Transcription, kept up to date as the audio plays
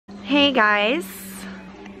Hey guys,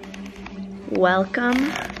 welcome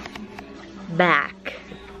back.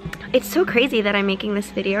 It's so crazy that I'm making this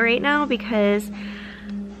video right now because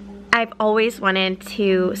I've always wanted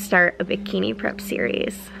to start a bikini prep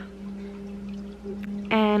series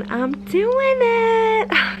and I'm doing it.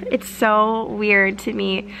 It's so weird to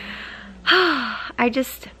me.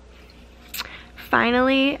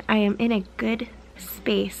 Finally, I am in a good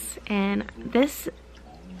space, and this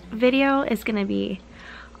video is gonna be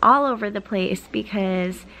all over the place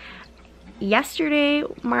because yesterday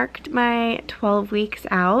marked my 12 weeks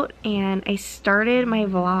out and I started my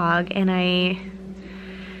vlog, and I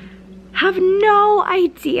have no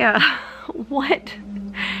idea what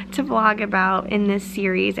to vlog about in this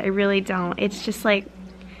series. I really don't. It's just like,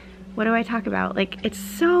 what do I talk about? Like, it's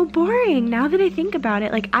so boring now that I think about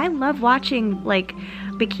it. Like, I love watching like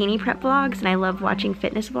bikini prep vlogs and I love watching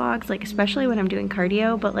fitness vlogs, like especially when I'm doing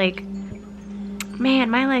cardio, but like, man,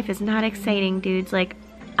 my life is not exciting, dudes. Like,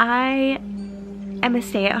 I am a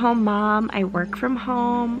stay-at-home mom. I work from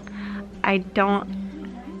home. I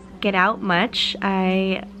don't get out much.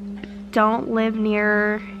 I don't live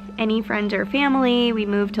near any friends or family. We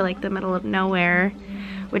moved to like the middle of nowhere,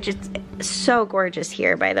 which is so gorgeous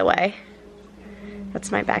here, by the way.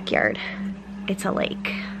 That's my backyard. It's a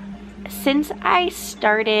lake. Since I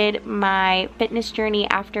started my fitness journey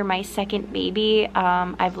after my second baby,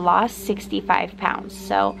 I've lost 65 pounds.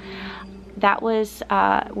 So that was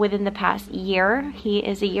within the past year. He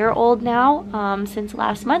is a year old now, since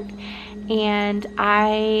last month. And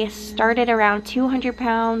I started around 200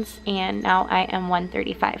 pounds and now I am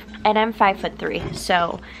 135. And I'm 5'3",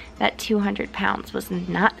 so that 200 pounds was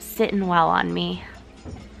not sitting well on me.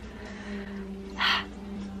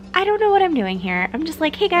 I don't know what I'm doing here. I'm just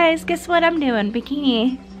like, hey guys, guess what I'm doing?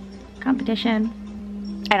 Bikini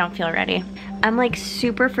competition. I don't feel ready. I'm like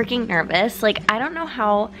super freaking nervous. Like, I don't know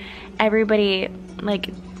how everybody like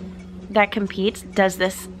that competes does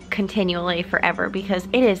this continually forever because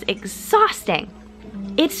it is exhausting.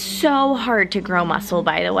 It's so hard to grow muscle,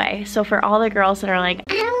 by the way. So for all the girls that are like,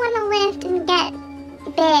 I don't want to lift and get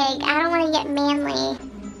big. I don't want to get manly.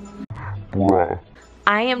 Bruh.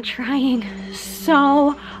 I am trying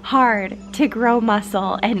so hard to grow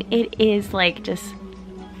muscle and it is like just,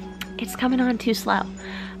 it's coming on too slow.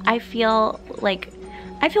 I feel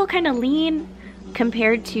kind of lean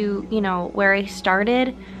compared to, you know, where I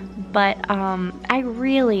started, but I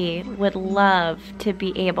really would love to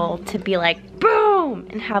be able to be like, boom,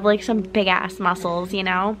 and have like some big ass muscles, you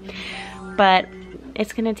know, but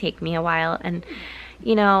it's gonna take me a while, and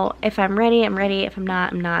you know, if I'm ready, I'm ready. If I'm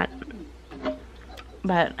not, I'm not.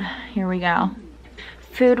 But here we go.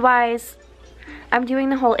 Food-wise, I'm doing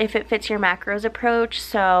the whole if it fits your macros approach,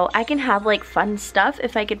 so I can have like fun stuff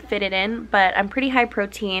if I could fit it in, but I'm pretty high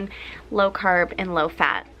protein, low carb, and low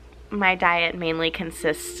fat. My diet mainly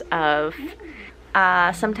consists of,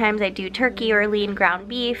 sometimes I do turkey or lean ground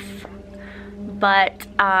beef, but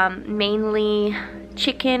mainly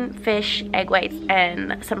chicken, fish, egg whites,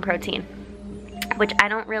 and some protein. Which I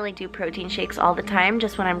don't really do protein shakes all the time,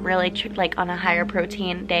 just when I'm really like on a higher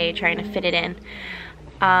protein day trying to fit it in.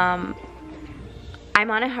 I'm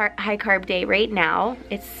on a high carb day right now.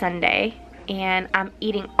 It's Sunday and I'm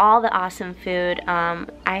eating all the awesome food.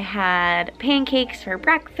 I had pancakes for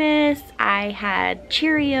breakfast. I had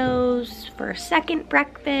Cheerios for second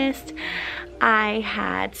breakfast. I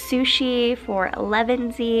had sushi for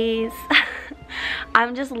 11sies.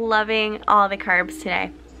 I'm just loving all the carbs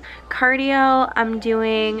today. Cardio, I'm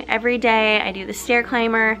doing every day. I do the stair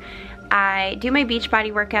climber. I do my beach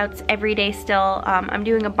body workouts every day still. I'm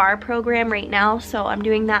doing a bar program right now, so I'm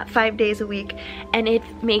doing that 5 days a week, and it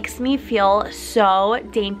makes me feel so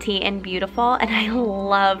dainty and beautiful, and I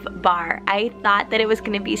love bar. I thought that it was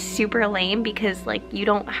gonna be super lame because like you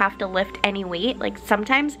don't have to lift any weight. Like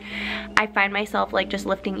sometimes I find myself like just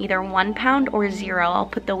lifting either 1 pound or 0. I'll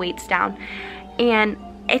put the weights down, and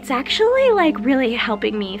it's actually like really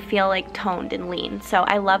helping me feel like toned and lean, so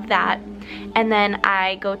I love that. And then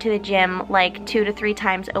I go to the gym like 2 to 3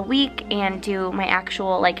 times a week and do my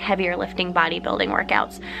actual like heavier lifting bodybuilding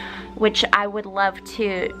workouts, which I would love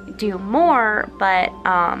to do more, but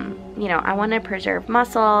you know, I want to preserve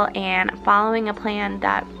muscle, and following a plan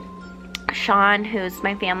that Sean, who's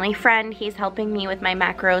my family friend, he's helping me with my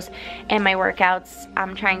macros and my workouts.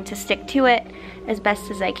 I'm trying to stick to it as best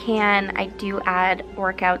as I can. I do add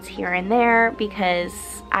workouts here and there because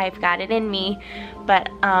I've got it in me, but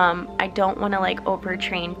I don't want to like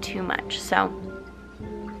overtrain too much. So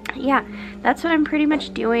yeah, that's what I'm pretty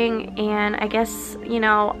much doing, and I guess, you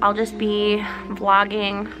know, I'll just be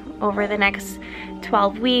vlogging over the next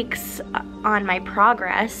 12 weeks on my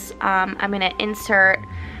progress. I'm gonna insert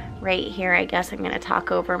right here, I guess I'm gonna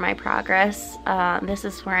talk over my progress. This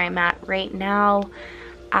is where I'm at right now.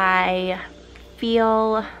 I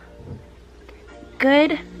feel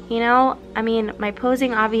good, you know? I mean, my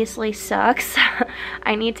posing obviously sucks.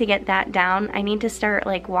 I need to get that down. I need to start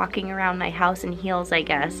like walking around my house in heels, I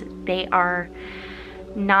guess. They are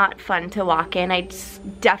not fun to walk in. I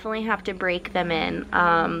definitely have to break them in.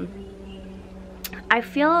 I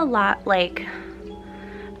feel a lot like,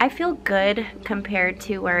 I feel good compared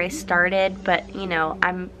to where I started, but you know,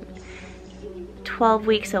 I'm 12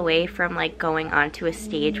 weeks away from like going onto a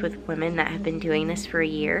stage with women that have been doing this for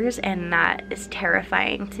years, and that is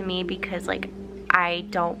terrifying to me because like I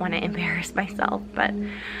don't want to embarrass myself. But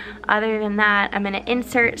other than that, I'm gonna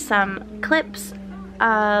insert some clips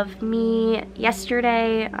of me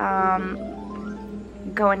yesterday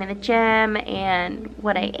going to the gym and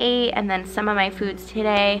what I ate, and then some of my foods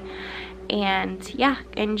today. And yeah,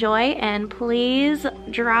 enjoy, and please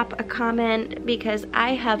drop a comment because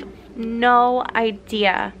I have no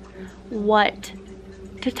idea what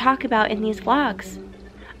to talk about in these vlogs.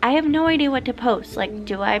 I have no idea what to post. Like,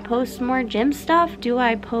 do I post more gym stuff? Do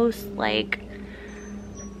I post like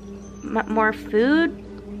more food?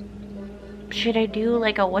 Should I do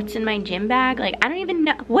like a what's in my gym bag? Like, I don't even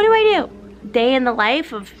know. What do I do? Day in the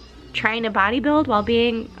life of trying to bodybuild while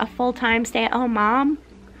being a full-time stay-at-home mom?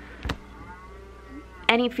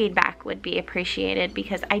 Any feedback would be appreciated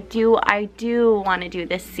because I do want to do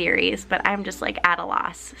this series, but I'm just like at a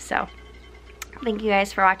loss. So thank you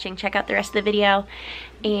guys for watching. Check out the rest of the video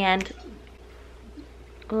and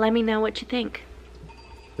let me know what you think.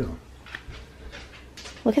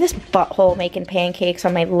 Look at this butthole making pancakes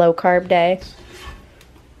on my low carb day.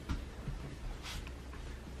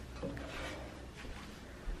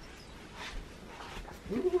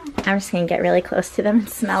 I'm just gonna get really close to them and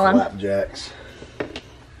smell them. Flapjacks.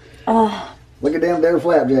 Oh. Look at them there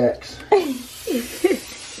flapjacks. Oh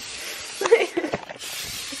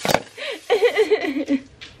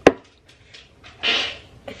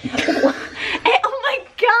my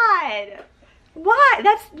god! What?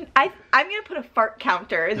 I'm gonna put a fart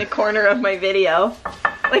counter in the corner of my video.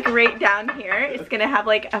 Like right down here. It's gonna have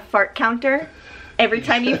like a fart counter. Every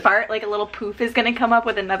time you fart, like a little poof is gonna come up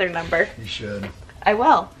with another number. You should. I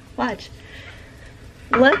will. Watch.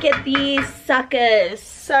 Look at these suckers.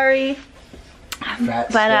 Sorry.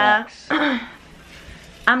 But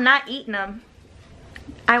I'm not eating them.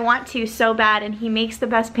 I want to so bad, and he makes the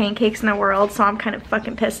best pancakes in the world, so I'm kind of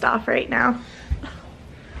fucking pissed off right now.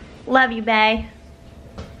 Love you, bae.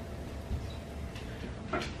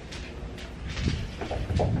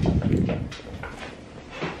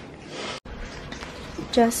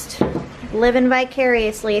 Just living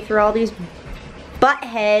vicariously through all these butt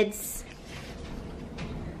heads.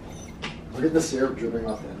 Look at the syrup dripping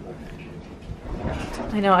off the end.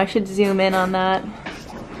 I know, I should zoom in on that.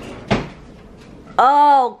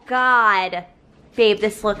 Oh god. Babe,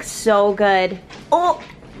 this looks so good. Oh!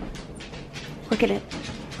 Look at it.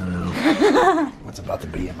 I know. What's about to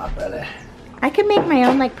be in my belly? I could make my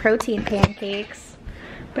own like protein pancakes,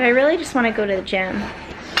 but I really just want to go to the gym.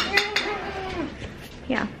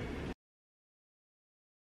 Yeah.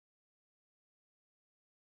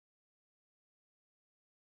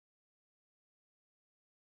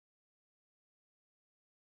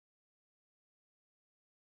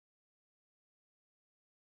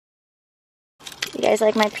 You guys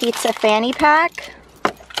like my pizza fanny pack?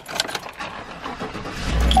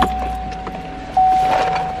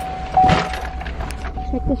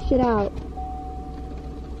 Check this shit out.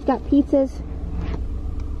 It's got pizzas,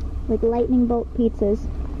 like lightning bolt pizzas.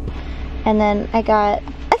 And then I got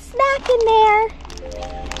a snack in there.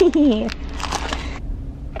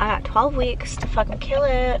 I got 12 weeks to fucking kill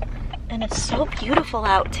it. And it's so beautiful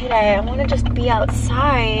out today. I want to just be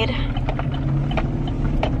outside.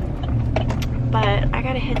 But I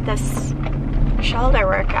gotta hit this shoulder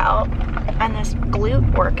workout and this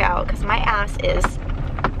glute workout because my ass is,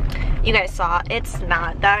 you guys saw, it's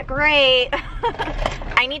not that great.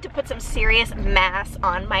 I need to put some serious mass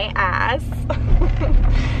on my ass.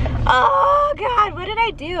 Oh god, what did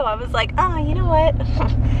I do? I was like, oh, you know what?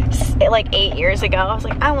 Like 8 years ago, I was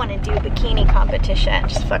like, I want to do bikini competition.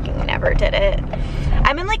 Just fucking never did it.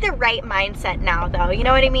 I'm in like the right mindset now though, you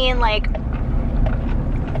know what I mean? Like,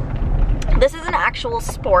 this is an actual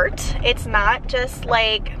sport. It's not just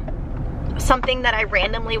like something that I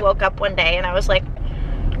randomly woke up one day and I was like,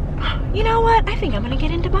 you know what? I think I'm gonna get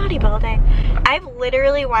into bodybuilding. I've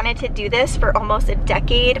literally wanted to do this for almost a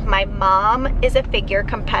decade. My mom is a figure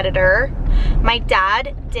competitor. My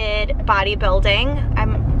dad did bodybuilding.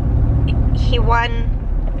 He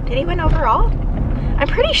won, did he win overall? I'm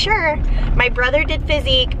pretty sure my brother did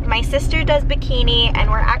physique, my sister does bikini, and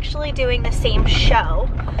we're actually doing the same show.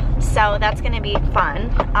 So that's gonna be fun.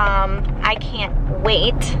 I can't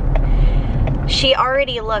wait. She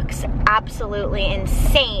already looks absolutely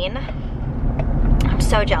insane. I'm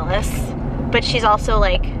so jealous. But she's also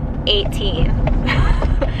like 18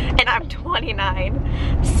 and I'm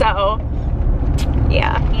 29. So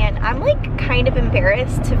yeah, and I'm like kind of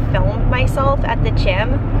embarrassed to film myself at the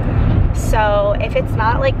gym. So if it's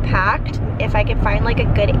not like packed, if I can find like a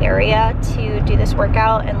good area to do this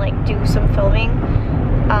workout and like do some filming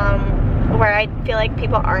where I feel like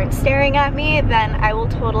people aren't staring at me, then I will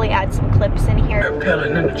totally add some clips in here.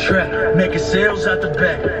 That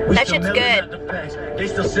shit's good. They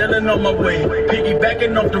still selling on my way,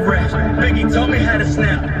 piggybacking off the racks. Biggie told me how to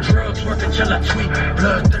snap. Drugs work until I tweet.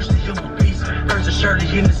 Bloodthirsty on my piece. There's a Shirley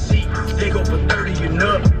in the seat. They go for 30 and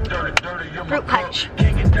up. Fruit punch.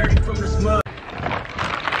 Can't get dirty from this mud.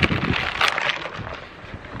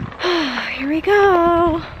 Here we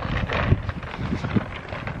go.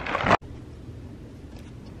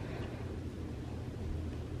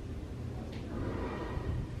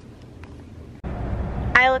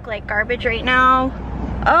 I look like garbage right now.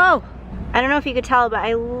 Oh, I don't know if you could tell, but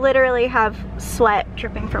I literally have sweat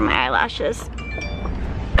dripping from my eyelashes.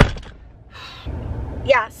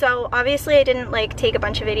 Yeah, so obviously I didn't like take a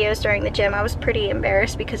bunch of videos during the gym. I was pretty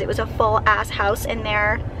embarrassed because it was a full ass house in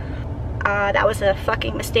there. That was a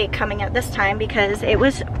fucking mistake coming at this time because it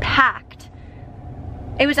was packed.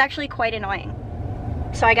 It was actually quite annoying.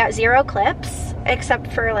 So I got 0 clips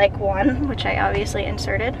except for like 1, which I obviously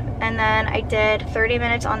inserted. And then I did 30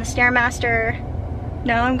 minutes on the Stairmaster.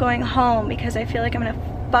 Now I'm going home because I feel like I'm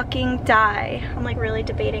gonna fucking die. I'm like really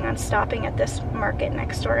debating on stopping at this market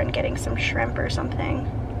next door and getting some shrimp or something.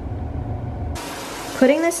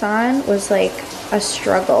 Putting this on was like a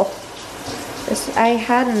struggle. I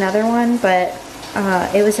had another one, but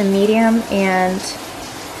it was a medium and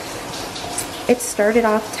it started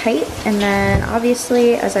off tight, and then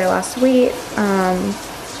obviously as I lost weight,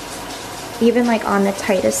 even like on the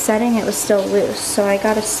tightest setting it was still loose, so I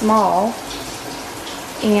got a small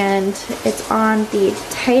and it's on the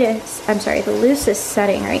tightest, I'm sorry, the loosest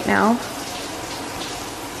setting right now,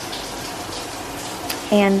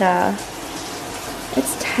 and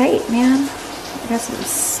it's tight, man. I got some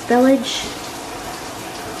spillage,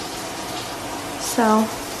 so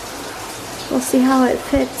we'll see how it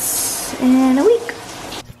fits in a week.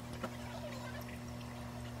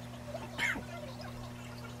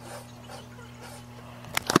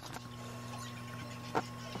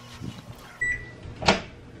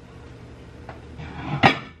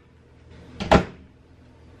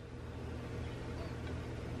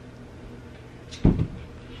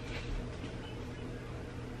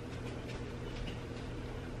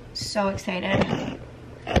 So excited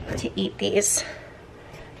to eat these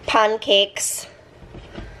pancakes.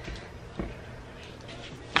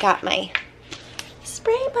 Got my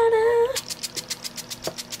spray butter.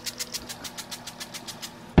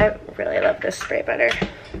 I really love this spray butter.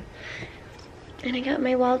 And I got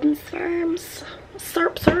my Walden's Farms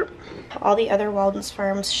slurp. All the other Walden's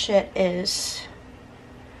Farms shit is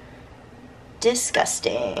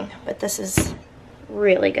disgusting, but this is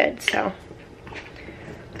really good, so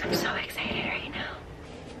I'm so excited right now.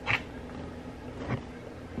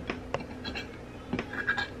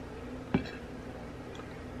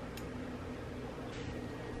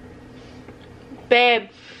 Babe.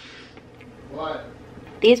 What?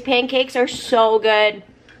 These pancakes are so good.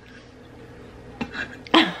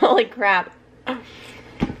 Holy crap.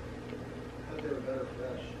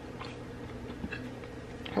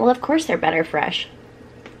 Well, of course they're better fresh.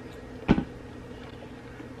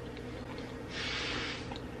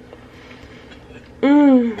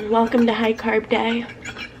 Welcome to high carb day.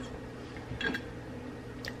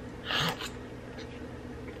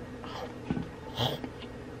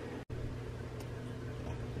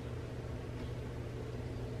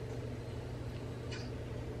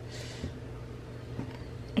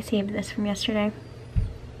 I saved this from yesterday.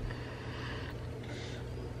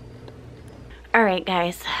 Alright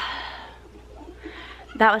guys,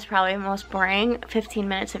 that was probably the most boring 15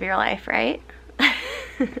 minutes of your life, right?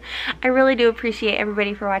 I really do appreciate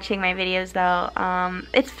everybody for watching my videos though.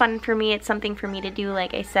 It's fun for me, it's something for me to do.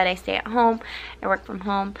 Like I said, I stay at home, I work from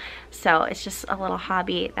home, so it's just a little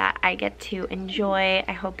hobby that I get to enjoy.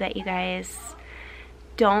 I hope that you guys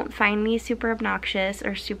don't find me super obnoxious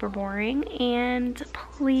or super boring, and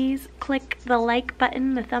please click the like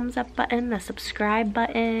button, the thumbs up button, the subscribe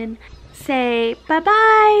button. Say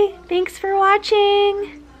bye-bye. Thanks for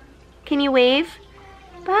watching. Can you wave?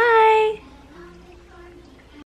 Bye.